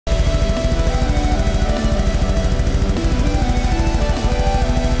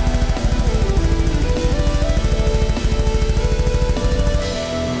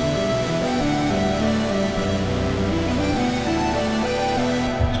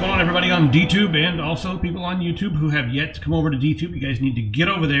on, everybody on DTube and also people on YouTube who have yet to come over to DTube. You guys need to get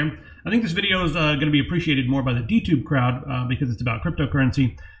over there. I think this video is going to be appreciated more by the DTube crowd because it's about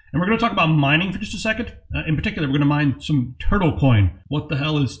cryptocurrency. And we're going to talk about mining for just a second. In particular, we're going to mine some turtle coin. What the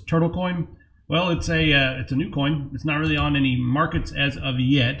hell is turtle coin? Well, it's a new coin. It's not really on any markets as of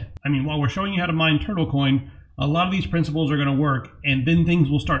yet. I mean, while we're showing you how to mine turtle coin, a lot of these principles are going to work, and then things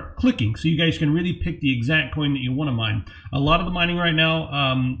will start clicking, so you guys can really pick the exact coin that you want to mine. A lot of the mining right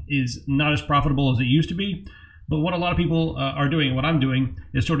now is not as profitable as it used to be, but what a lot of people are doing, what I'm doing,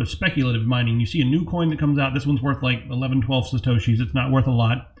 is sort of speculative mining. You see a new coin that comes out. This one's worth like 11, 12 Satoshis. It's not worth a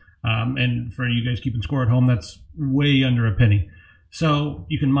lot, and for you guys keeping score at home, that's way under a penny. So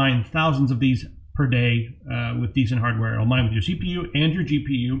you can mine thousands of these per day with decent hardware. It'll mine with your CPU and your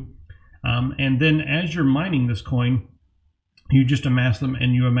GPU. And then as you're mining this coin, you just amass them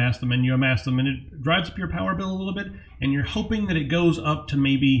and you amass them and you amass them, and it drives up your power bill a little bit, and you're hoping that it goes up to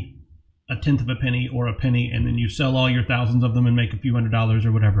maybe a tenth of a penny or a penny, and then you sell all your thousands of them and make a few $100s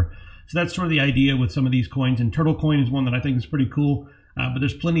or whatever. So that's sort of the idea with some of these coins, and Turtle Coin is one that I think is pretty cool, but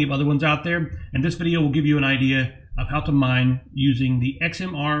there's plenty of other ones out there, and this video will give you an idea of how to mine using the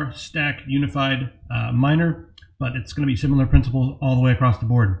XMR-Stak unified miner, but it's going to be similar principles all the way across the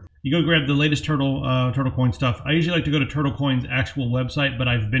board. You go grab the latest Turtle Coin stuff. I usually like to go to Turtle Coin's actual website, but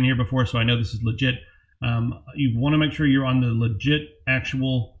I've been here before, so I know this is legit. You want to make sure you're on the legit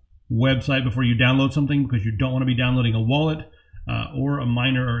actual website before you download something, because you don't want to be downloading a wallet or a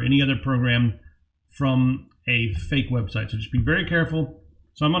miner or any other program from a fake website. So just be very careful.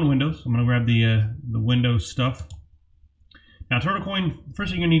 So I'm on Windows. I'm going to grab the Windows stuff. Now, Turtle Coin,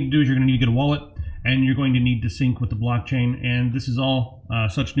 first thing you're going to need to do is you're going to need to get a wallet, and you're going to need to sync with the blockchain. And this is all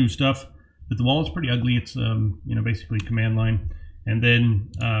such new stuff that the wallet's pretty ugly. It's basically command line. And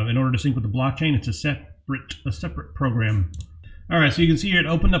then in order to sync with the blockchain, it's a separate program. All right, so you can see here it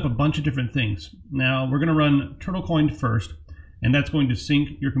opened up a bunch of different things. Now we're going to run Turtle Coin first, and that's going to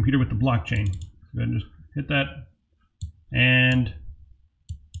sync your computer with the blockchain. So go ahead and just hit that, and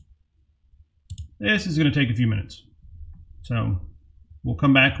this is going to take a few minutes. So we'll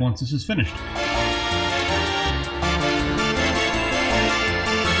come back once this is finished. We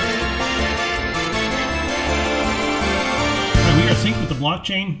are synced with the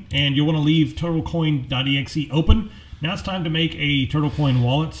blockchain, and you'll want to leave turtlecoin.exe open. Now it's time to make a Turtle Coin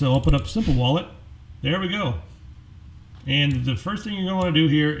wallet, so open up Simple Wallet. There we go. And the first thing you're going to want to do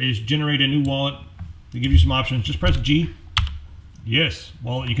here is generate a new wallet. They give you some options. Just press G. Yes,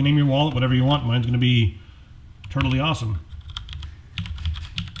 wallet. You can name your wallet whatever you want. Mine's going to be Turtly Awesome.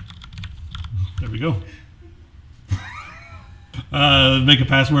 There we go. Make a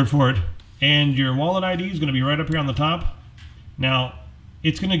password for it. And your wallet ID is going to be right up here on the top. Now,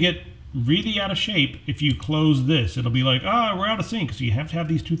 it's going to get really out of shape if you close this. It'll be like, we're out of sync. So you have to have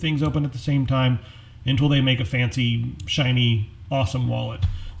these two things open at the same time until they make a fancy, shiny, awesome wallet.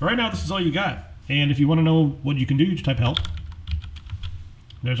 But right now, this is all you got. And if you want to know what you can do, you just type help.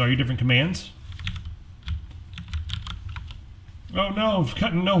 There's all your different commands. Oh no, I've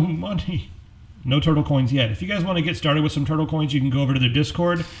got no money. No turtle coins yet. If you guys want to get started with some turtle coins, you can go over to their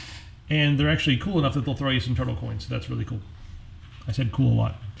Discord, and they're actually cool enough that they'll throw you some turtle coins. So that's really cool. I said cool a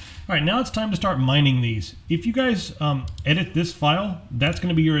lot. All right, now it's time to start mining these. If you guys edit this file, that's going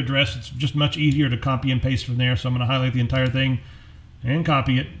to be your address. It's just much easier to copy and paste from there. So I'm going to highlight the entire thing and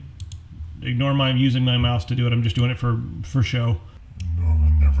copy it. Ignore my using my mouse to do it. I'm just doing it for show.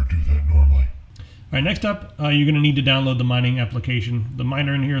 Normally never do that normally. All right, next up, you're going to need to download the mining application. The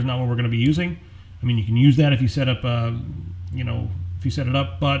miner in here is not what we're going to be using. I mean, you can use that if you set up, if you set it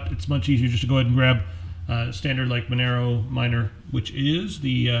up, but it's much easier just to go ahead and grab standard like Monero miner, which is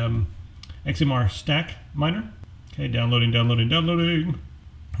the XMR-Stak miner. Okay, downloading.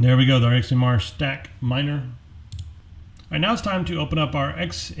 There we go, the XMR-Stak miner. All right, now it's time to open up our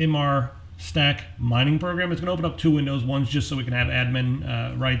XMR-Stak mining program. It's going to open up two windows. One's just so we can have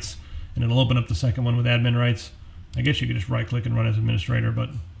admin rights, and it'll open up the second one with admin rights. I guess you could just right-click and run as administrator, but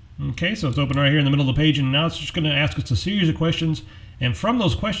okay, so it's open right here in the middle of the page, and now it's just going to ask us a series of questions, and from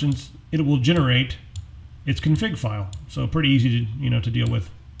those questions, it will generate its config file. So pretty easy to deal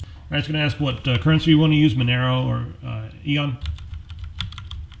with. All right, it's going to ask what currency you want to use, Monero or Aeon.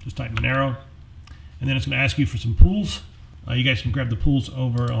 Just type Monero, and then it's going to ask you for some pools. You guys can grab the pools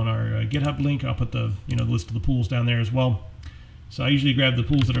over on our GitHub link. I'll put the list of the pools down there as well. So I usually grab the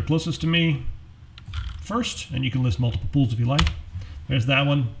pools that are closest to me first, and you can list multiple pools if you like. There's that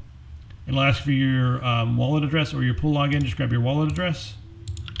one. It'll ask for your wallet address or your pool login. Just grab your wallet address,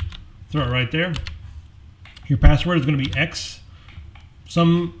 throw it right there. Your password is going to be X.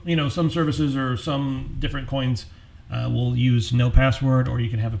 Some services or some different coins we'll use no password, or you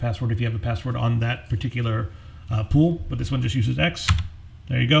can have a password if you have a password on that particular pool, but this one just uses X.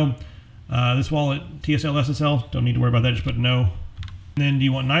 There you go. This wallet, TSL, SSL, don't need to worry about that, just put no. And then do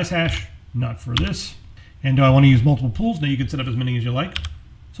you want nice hash? Not for this. And do I want to use multiple pools? Now you can set up as many as you like.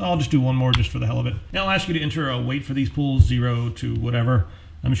 So I'll just do one more just for the hell of it. Now I'll ask you to enter a weight for these pools, 0 to whatever.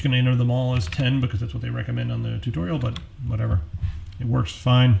 I'm just going to enter them all as 10 because that's what they recommend on the tutorial, but whatever. It works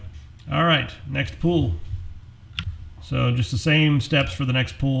fine. All right, next pool. So just the same steps for the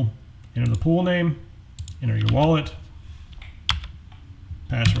next pool. Enter the pool name, enter your wallet.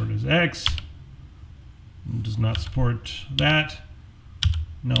 Password is X. It does not support that.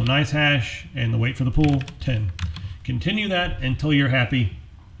 No nice hash, and the weight for the pool, 10. Continue that until you're happy,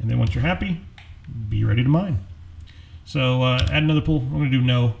 and then once you're happy, be ready to mine. So add another pool. I'm going to do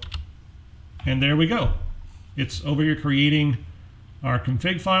no, and there we go. It's over here creating our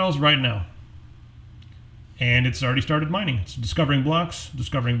config files right now, and it's already started mining. It's discovering blocks,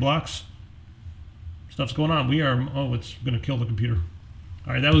 Stuff's going on. We are, oh, it's going to kill the computer.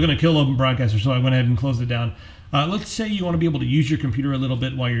 All right, that was going to kill Open Broadcaster, so I went ahead and closed it down. Let's say you want to be able to use your computer a little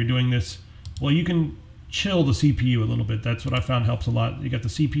bit while you're doing this. Well, you can chill the CPU a little bit. That's what I found helps a lot. You got the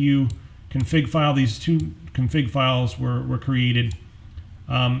CPU config file. These two config files were created.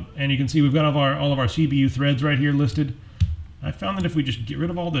 And you can see we've got all of our CPU threads right here listed. I found that if we just get rid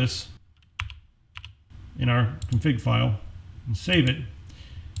of all this in our config file and save it,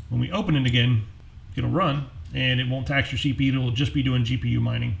 when we open it again, it'll run, and it won't tax your CPU. It'll just be doing GPU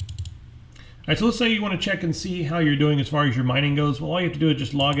mining. All right, so let's say you want to check and see how you're doing as far as your mining goes. Well, all you have to do is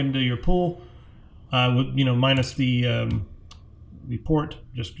just log into your pool, with, minus the port,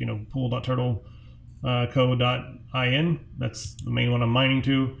 just pool.turtle.co.in. That's the main one I'm mining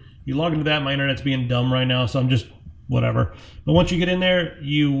to. You log into that. My internet's being dumb right now, so I'm just whatever. But once you get in there,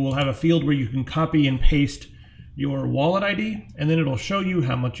 you will have a field where you can copy and paste your wallet ID, and then it'll show you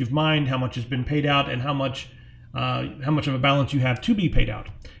how much you've mined, how much has been paid out, and how much of a balance you have to be paid out.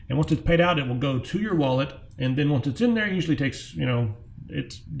 And once it's paid out, it will go to your wallet, and then once it's in there, it usually takes,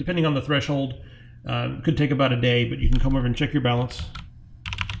 it's depending on the threshold, it could take about a day, but you can come over and check your balance.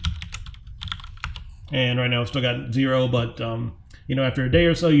 And right now it's still got 0, but after a day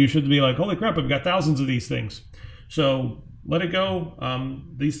or so, you should be like, holy crap, I've got thousands of these things. So let it go.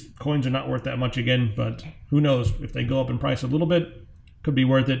 These coins are not worth that much again, but who knows, if they go up in price a little bit, could be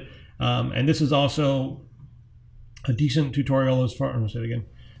worth it. And this is also a decent tutorial as far, I'm going to say it again.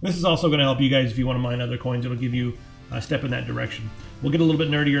 This is also going to help you guys if you want to mine other coins. It'll give you a step in that direction. We'll get a little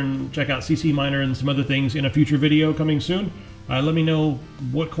bit nerdier and check out CC Miner and some other things in a future video coming soon. Let me know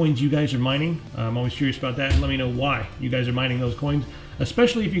what coins you guys are mining. I'm always curious about that, and let me know why you guys are mining those coins,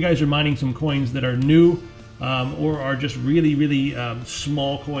 especially if you guys are mining some coins that are new or are just really, really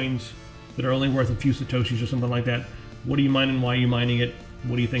small coins that are only worth a few Satoshis or something like that. What are you mining? Why are you mining it?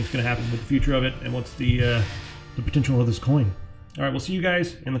 What do you think is going to happen with the future of it? And what's the potential of this coin? All right, we'll see you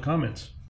guys in the comments.